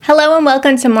Hello and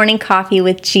welcome to Morning Coffee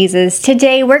with Jesus.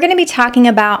 Today we're going to be talking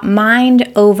about mind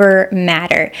over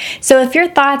matter. So if your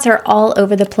thoughts are all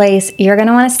over the place, you're going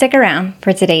to want to stick around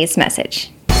for today's message.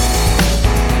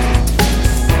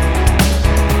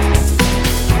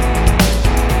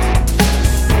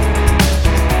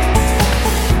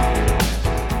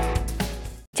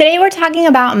 Today we're talking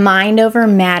about mind over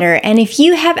matter, and if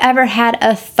you have ever had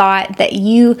a thought that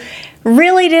you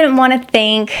really didn't want to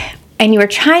think and you were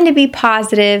trying to be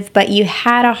positive, but you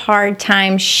had a hard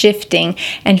time shifting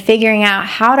and figuring out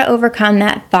how to overcome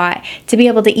that thought to be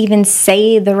able to even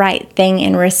say the right thing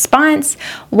in response,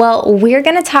 well, we're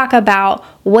going to talk about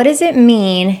what does it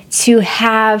mean to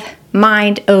have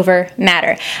mind over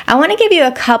matter. I want to give you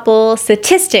a couple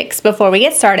statistics before we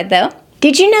get started though.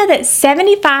 Did you know that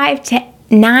 75 to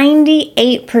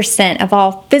 98% of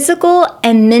all physical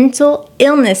and mental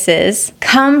illnesses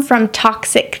come from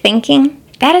toxic thinking?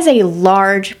 That is a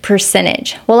large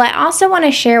percentage. Well, I also want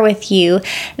to share with you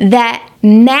that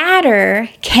matter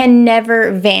can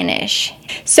never vanish.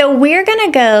 So we're going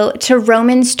to go to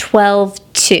Romans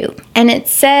 12:2, and it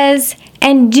says,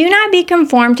 "And do not be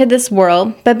conformed to this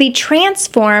world, but be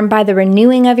transformed by the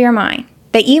renewing of your mind,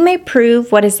 that you may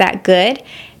prove what is that good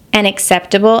and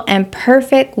acceptable and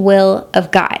perfect will of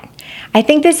God." I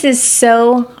think this is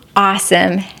so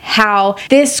awesome how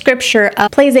this scripture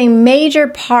plays a major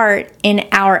part in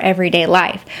our everyday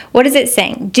life. What is it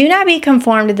saying? Do not be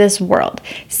conformed to this world.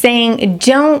 Saying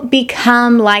don't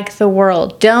become like the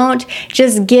world. Don't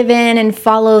just give in and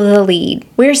follow the lead.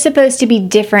 We're supposed to be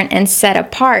different and set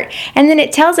apart. And then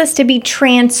it tells us to be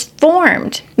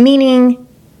transformed, meaning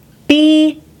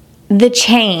be the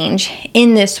change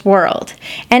in this world.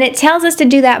 And it tells us to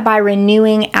do that by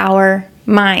renewing our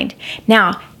mind.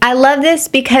 Now, I love this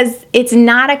because it's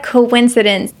not a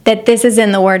coincidence that this is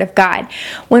in the Word of God.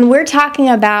 When we're talking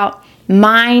about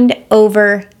mind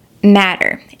over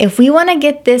matter, if we want to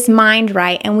get this mind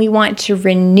right and we want to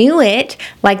renew it,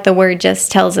 like the Word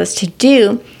just tells us to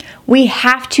do, we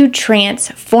have to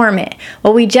transform it.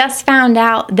 Well, we just found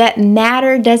out that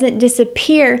matter doesn't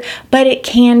disappear, but it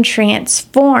can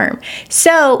transform.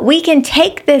 So we can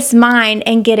take this mind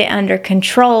and get it under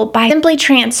control by simply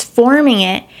transforming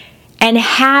it and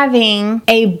having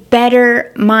a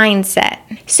better mindset.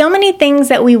 So many things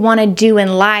that we want to do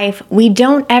in life, we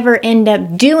don't ever end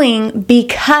up doing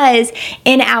because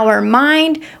in our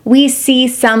mind, we see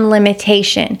some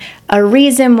limitation. A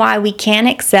reason why we can't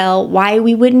excel, why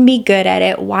we wouldn't be good at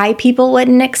it, why people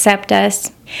wouldn't accept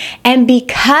us. And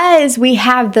because we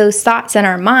have those thoughts in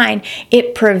our mind,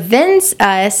 it prevents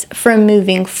us from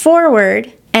moving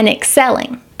forward and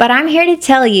excelling. But I'm here to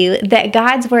tell you that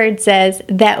God's Word says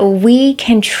that we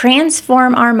can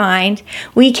transform our mind,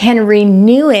 we can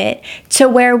renew it to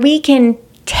where we can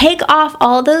take off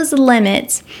all those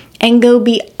limits and go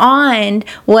beyond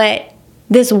what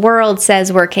this world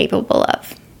says we're capable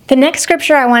of. The next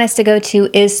scripture I want us to go to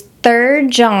is 3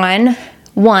 John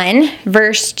 1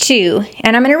 verse 2,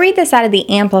 and I'm going to read this out of the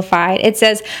Amplified. It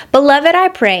says, "Beloved, I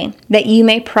pray that you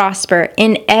may prosper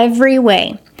in every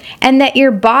way, and that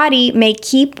your body may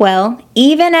keep well,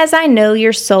 even as I know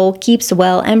your soul keeps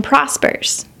well and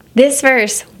prospers." This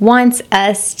verse wants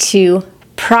us to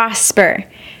prosper,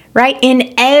 right?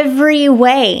 In every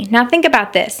way. Now think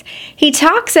about this. He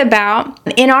talks about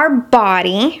in our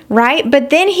body, right?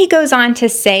 But then he goes on to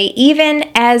say, even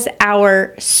as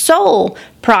our soul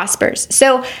prospers.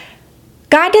 So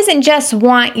God doesn't just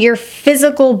want your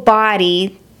physical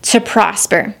body to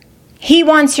prosper. He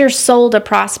wants your soul to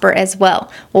prosper as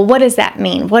well. Well, what does that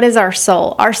mean? What is our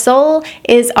soul? Our soul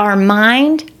is our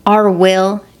mind, our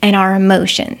will, and our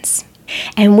emotions.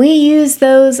 And we use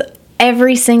those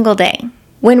every single day.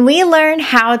 When we learn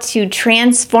how to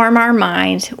transform our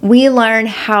mind, we learn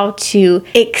how to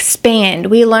expand,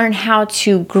 we learn how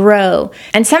to grow.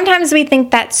 And sometimes we think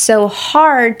that's so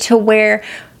hard to where,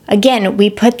 again,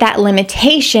 we put that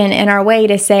limitation in our way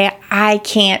to say, I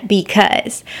can't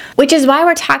because. Which is why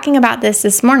we're talking about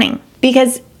this morning.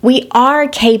 Because we are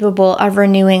capable of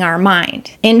renewing our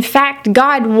mind. In fact,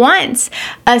 God wants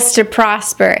us to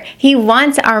prosper. He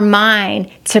wants our mind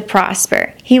to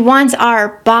prosper. He wants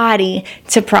our body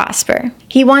to prosper.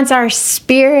 He wants our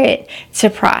spirit to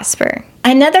prosper.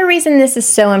 Another reason this is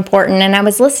so important, and I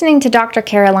was listening to Dr.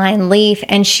 Caroline Leaf,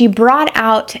 and she brought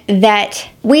out that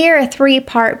we are a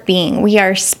three-part being. We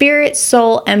are spirit,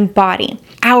 soul, and body.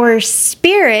 Our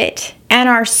spirit and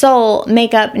our soul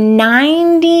make up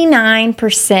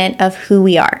 99% of who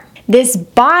we are. This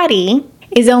body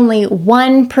is only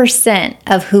 1%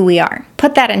 of who we are.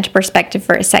 Put that into perspective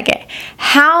for a second.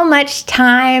 How much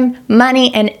time,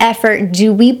 money, and effort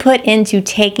do we put into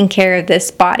taking care of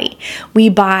this body? We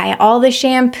buy all the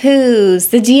shampoos,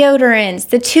 the deodorants,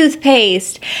 the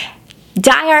toothpaste,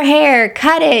 dye our hair,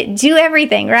 cut it, do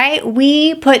everything, right?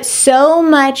 We put so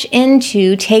much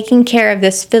into taking care of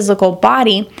this physical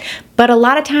body, but a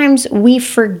lot of times we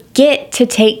forget to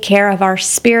take care of our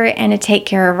spirit and to take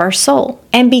care of our soul.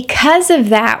 And because of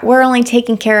that, we're only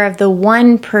taking care of the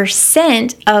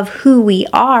 1% of who we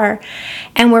are,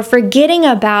 and we're forgetting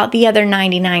about the other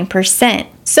 99%.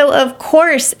 So of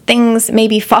course, things may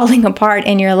be falling apart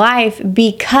in your life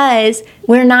because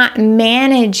we're not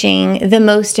managing the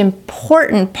most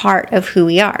important part of who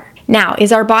we are. Now,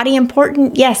 is our body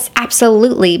important? Yes,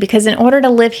 absolutely. Because in order to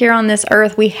live here on this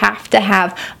earth, we have to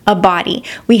have a body.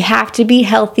 We have to be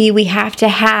healthy. We have to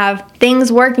have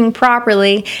things working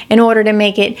properly in order to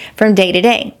make it from day to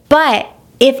day. But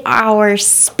if our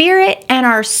spirit and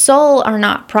our soul are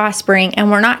not prospering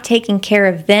and we're not taking care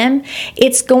of them,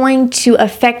 it's going to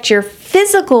affect your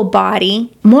physical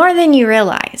body more than you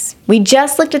realize. We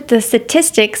just looked at the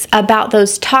statistics about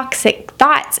those toxic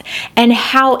thoughts and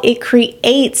how it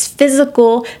creates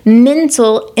physical,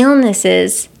 mental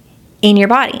illnesses in your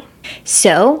body.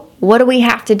 So, what do we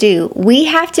have to do? We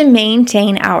have to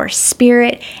maintain our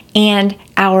spirit and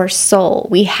our soul.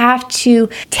 We have to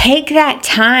take that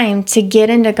time to get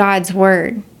into God's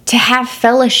Word, to have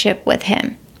fellowship with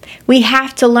Him. We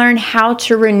have to learn how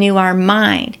to renew our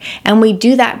mind, and we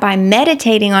do that by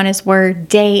meditating on His Word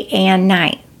day and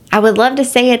night. I would love to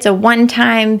say it's a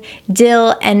one-time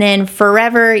deal and then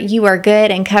forever you are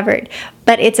good and covered,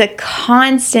 but it's a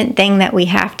constant thing that we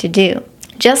have to do.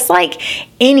 Just like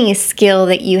any skill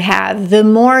that you have, the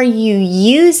more you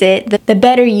use it, the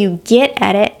better you get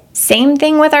at it. Same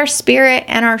thing with our spirit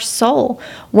and our soul.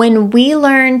 When we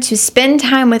learn to spend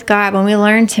time with God, when we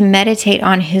learn to meditate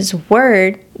on His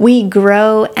Word, we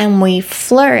grow and we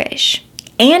flourish.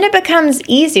 And it becomes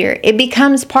easier. It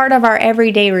becomes part of our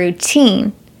everyday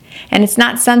routine. And it's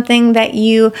not something that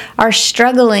you are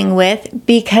struggling with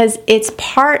because it's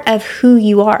part of who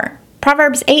you are.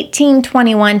 Proverbs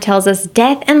 18:21 tells us,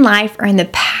 "Death and life are in the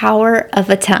power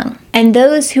of a tongue, and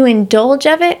those who indulge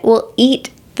of it will eat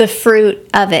the fruit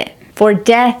of it, for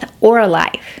death or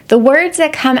life." The words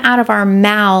that come out of our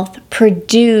mouth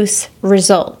produce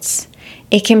results.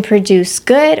 It can produce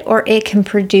good or it can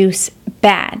produce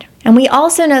bad. And we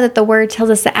also know that the Word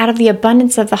tells us that out of the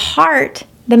abundance of the heart,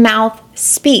 the mouth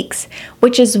speaks,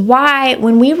 which is why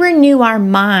when we renew our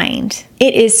mind,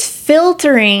 it is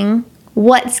filtering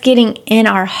what's getting in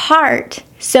our heart,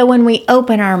 so when we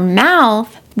open our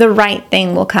mouth, the right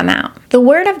thing will come out. The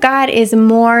Word of God is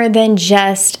more than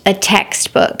just a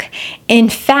textbook. In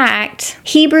fact,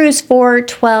 Hebrews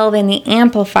 4:12 in the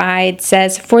Amplified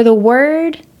says, "For the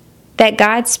word that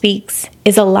God speaks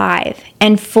is alive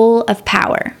and full of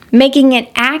power, making it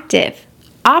active,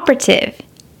 operative,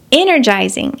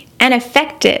 energizing, and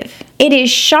effective. It is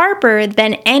sharper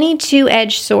than any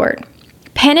two-edged sword,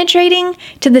 penetrating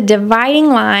to the dividing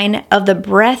line of the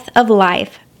breath of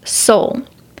life, soul,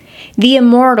 the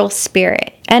immortal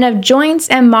spirit, and of joints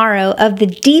and marrow of the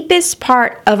deepest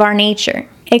part of our nature,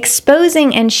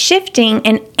 exposing and shifting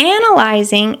and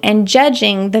analyzing and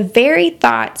judging the very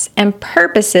thoughts and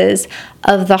purposes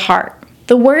of the heart."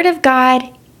 The Word of God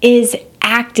is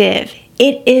active.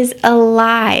 It is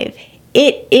alive.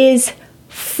 It is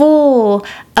full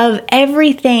of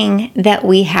everything that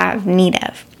we have need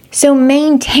of. So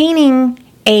maintaining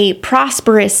a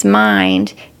prosperous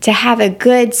mind, to have a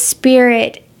good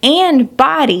spirit and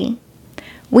body,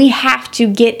 we have to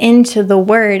get into the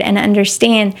Word and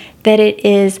understand that it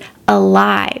is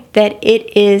alive, that it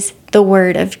is the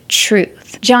Word of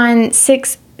truth. John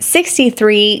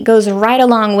 6:63 goes right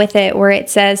along with it, where it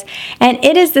says, "And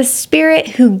it is the Spirit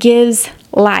who gives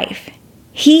life.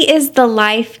 He is the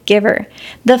life giver.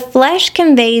 The flesh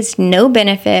conveys no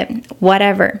benefit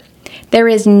whatever. There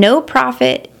is no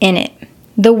profit in it.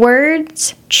 The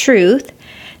words, truth,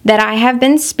 that I have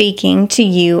been speaking to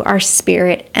you are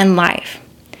spirit and life."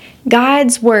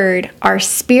 God's Word are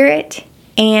spirit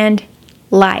and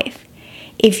life.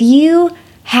 If you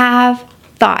have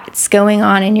thoughts going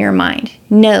on in your mind,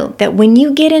 know that when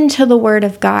you get into the Word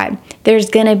of God, there's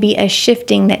going to be a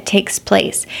shifting that takes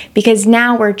place, because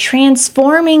now we're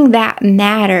transforming that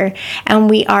matter and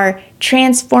we are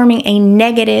transforming a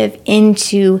negative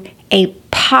into a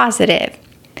positive.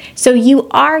 So you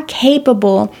are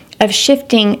capable of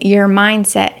shifting your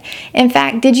mindset. In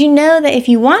fact, did you know that if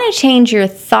you want to change your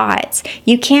thoughts,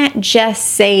 you can't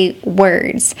just say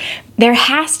words? There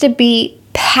has to be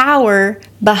power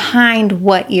behind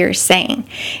what you're saying.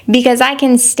 Because I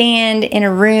can stand in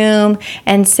a room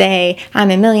and say,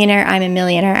 I'm a millionaire, I'm a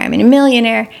millionaire, I'm a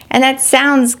millionaire, and that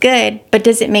sounds good, but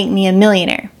does it make me a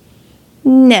millionaire?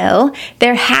 No,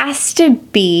 there has to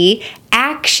be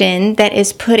action that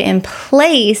is put in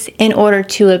place in order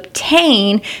to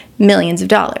obtain millions of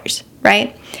dollars,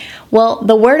 right? Well,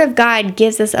 the Word of God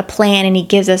gives us a plan and He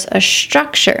gives us a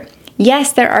structure.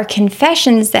 Yes, there are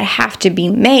confessions that have to be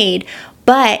made,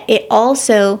 but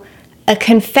a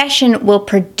confession will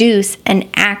produce an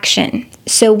action.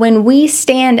 So when we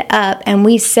stand up and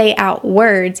we say out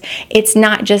words, it's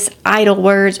not just idle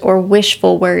words or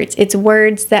wishful words. It's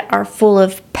words that are full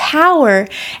of power,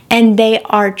 and they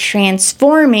are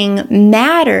transforming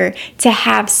matter to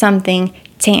have something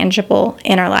tangible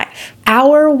in our life.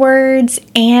 Our words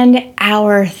and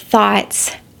our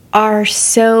thoughts are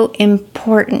so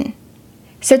important.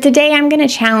 So today I'm going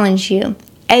to challenge you.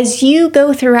 As you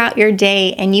go throughout your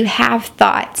day and you have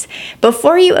thoughts,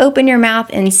 before you open your mouth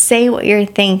and say what you're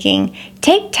thinking,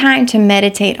 take time to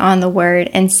meditate on the word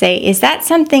and say, is that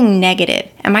something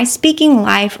negative? Am I speaking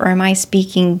life or am I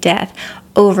speaking death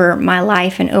over my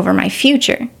life and over my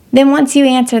future? Then once you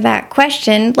answer that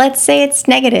question, let's say it's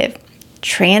negative.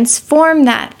 Transform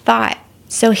that thought.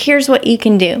 So here's what you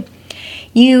can do.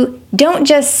 You don't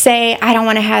just say, I don't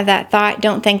want to have that thought,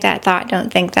 don't think that thought,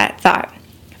 don't think that thought.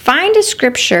 Find a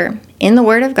scripture in the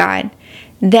Word of God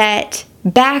that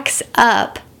backs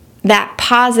up that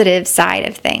positive side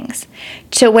of things.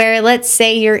 To where, let's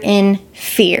say you're in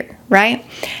fear, right?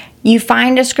 You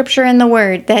find a scripture in the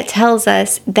Word that tells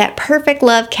us that perfect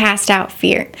love casts out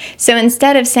fear. So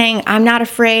instead of saying, I'm not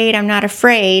afraid,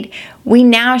 we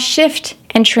now shift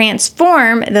and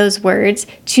transform those words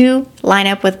to line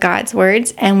up with God's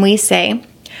words, and we say,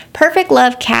 perfect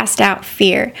love casts out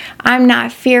fear. I'm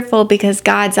not fearful because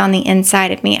God's on the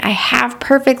inside of me. I have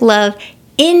perfect love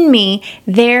in me,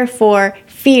 therefore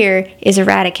fear is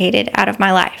eradicated out of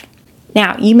my life.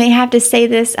 Now, you may have to say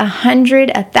this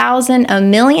 100, 1,000,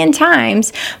 1,000,000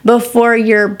 times before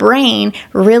your brain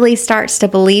really starts to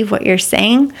believe what you're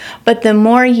saying. But the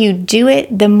more you do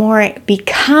it, the more it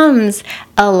becomes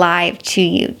alive to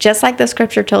you. Just like the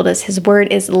scripture told us, His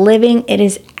word is living, it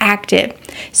is active.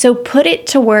 So put it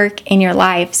to work in your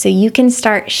life so you can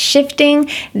start shifting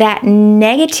that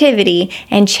negativity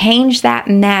and change that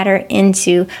matter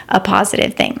into a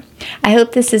positive thing. I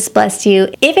hope this has blessed you.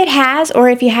 If it has, or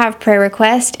if you have prayer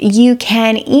requests, you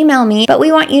can email me. But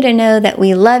we want you to know that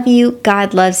we love you,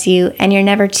 God loves you, and you're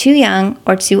never too young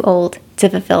or too old to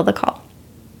fulfill the call.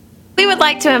 We would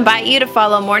like to invite you to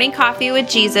follow Morning Coffee with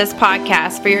Jesus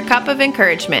podcast for your cup of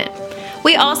encouragement.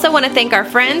 We also want to thank our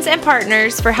friends and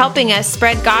partners for helping us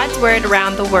spread God's word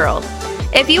around the world.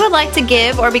 If you would like to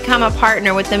give or become a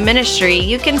partner with the ministry,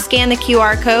 you can scan the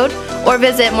QR code or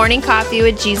visit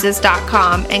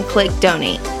morningcoffeewithjesus.com and click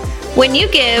donate. When you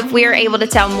give, we are able to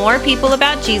tell more people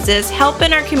about Jesus, help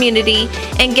in our community,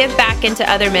 and give back into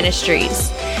other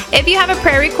ministries. If you have a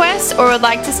prayer request or would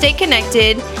like to stay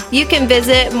connected, you can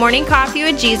visit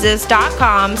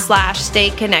morningcoffeewithjesus.com/stay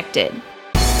connected.